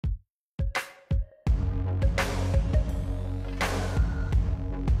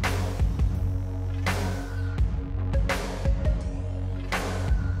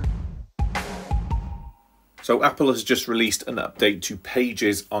So Apple has just released an update to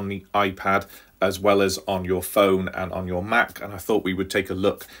Pages on the iPad as well as on your phone and on your Mac, and I thought we would take a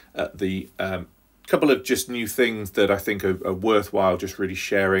look at the couple of just new things that I think are worthwhile just really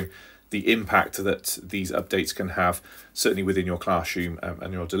sharing the impact that these updates can have, certainly within your classroom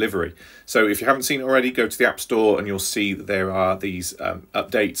and your delivery. So if you haven't seen it already, go to the App Store and you'll see that there are these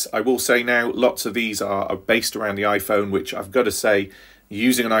updates. I will say now, lots of these are based around the iPhone, which I've got to say,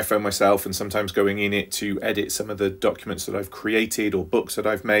 using an iPhone myself and sometimes going in it to edit some of the documents that I've created or books that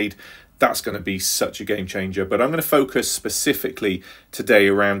I've made, that's going to be such a game changer. But I'm going to focus specifically today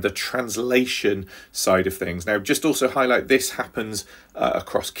around the translation side of things. Now, just also highlight this happens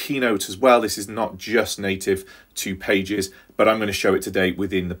across Keynote as well. This is not just native to Pages, but I'm going to show it today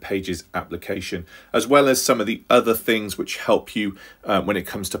within the Pages application, as well as some of the other things which help you when it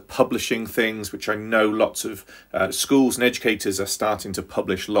comes to publishing things, which I know lots of schools and educators are starting to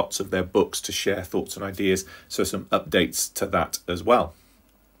publish lots of their books to share thoughts and ideas. So some updates to that as well.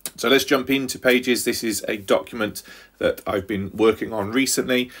 So let's jump into Pages. This is a document that I've been working on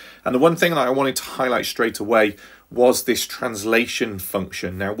recently. And the one thing that I wanted to highlight straight away was this translation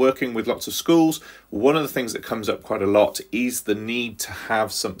function. Now, working with lots of schools, one of the things that comes up quite a lot is the need to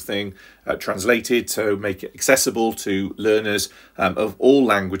have something translated to make it accessible to learners of all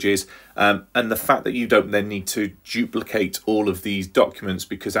languages. And the fact that you don't then need to duplicate all of these documents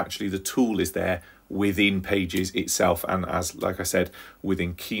because actually the tool is there within Pages itself, and as like I said,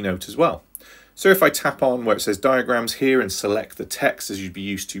 within Keynote as well. So if I tap on where it says diagrams here and select the text as you'd be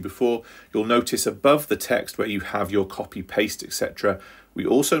used to before, you'll notice above the text where you have your copy, paste, etc., we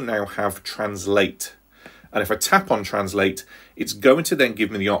also now have translate. And if I tap on translate, it's going to then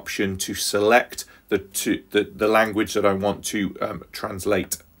give me the option to select the language that I want to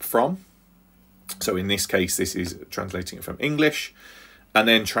translate from. So in this case, this is translating it from English, and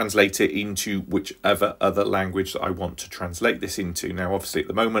then translate it into whichever other language that I want to translate this into. Now, obviously, at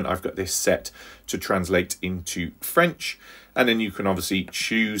the moment, I've got this set to translate into French, and then you can obviously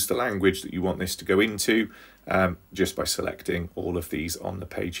choose the language that you want this to go into just by selecting all of these on the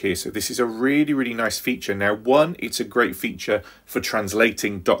page here. So this is a really, really nice feature. Now, one, it's a great feature for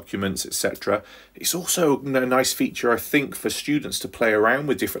translating documents, etc. It's also a nice feature, I think, for students to play around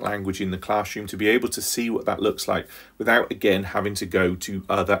with different language in the classroom, to be able to see what that looks like without, again, having to go to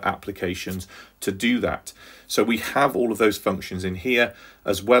other applications to do that. So we have all of those functions in here,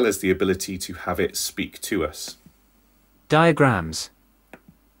 as well as the ability to have it speak to us. Diagrams.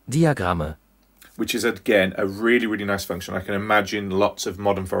 Diagramme. Which is, again, a really, really nice function. I can imagine lots of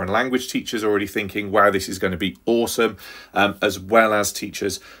modern foreign language teachers already thinking, wow, this is going to be awesome, as well as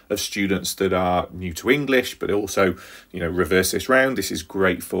teachers of students that are new to English, but also, you know, reverse this round. This is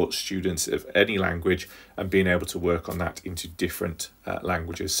great for students of any language and being able to work on that into different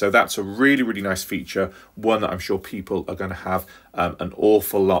languages. So that's a really, really nice feature, one that I'm sure people are going to have an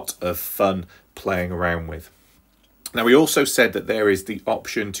awful lot of fun playing around with. Now, we also said that there is the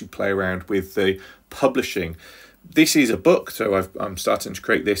option to play around with the publishing. This is a book, so I'm starting to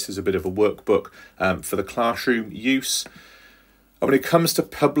create this as a bit of a workbook for the classroom use. And when it comes to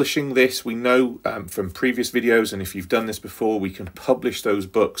publishing this, we know from previous videos, and if you've done this before, we can publish those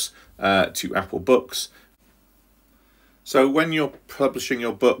books to Apple Books. So when you're publishing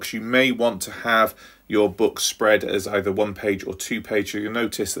your books, you may want to have your book spread as either one page or two page. So you'll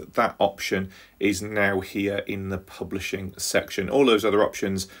notice that that option is now here in the publishing section. All those other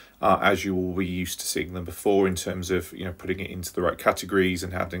options are as you will be used to seeing them before, in terms of, you know, putting it into the right categories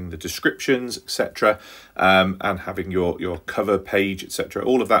and having the descriptions, etc., and having your cover page, etc.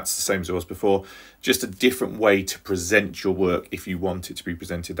 All of that's the same as it was before, just a different way to present your work if you want it to be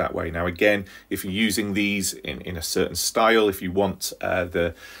presented that way. Now, again, if you're using these in a certain style, if you want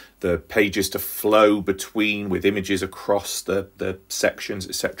the pages to flow between with images across the sections,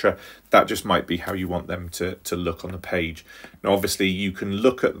 etc., that just might be how you want them to look on the page. Now, obviously, you can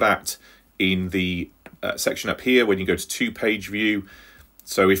look at that in the section up here when you go to two-page view.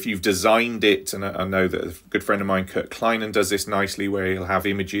 So if you've designed it, and I know that a good friend of mine, Kurt Kleinen, does this nicely, where he'll have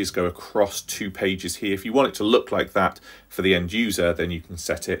images go across two pages here. If you want it to look like that for the end user, then you can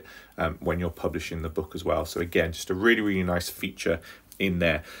set it when you're publishing the book as well. So again, just a really, really nice feature in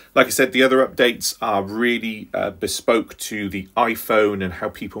there. Like I said, the other updates are really bespoke to the iPhone and how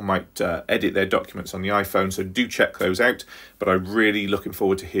people might edit their documents on the iPhone, so do check those out. But I'm really looking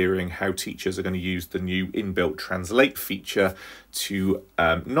forward to hearing how teachers are going to use the new inbuilt translate feature to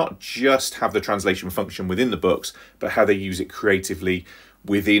not just have the translation function within the books, but how they use it creatively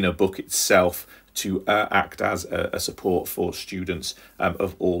within a book itself to act as a support for students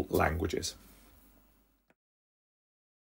of all languages.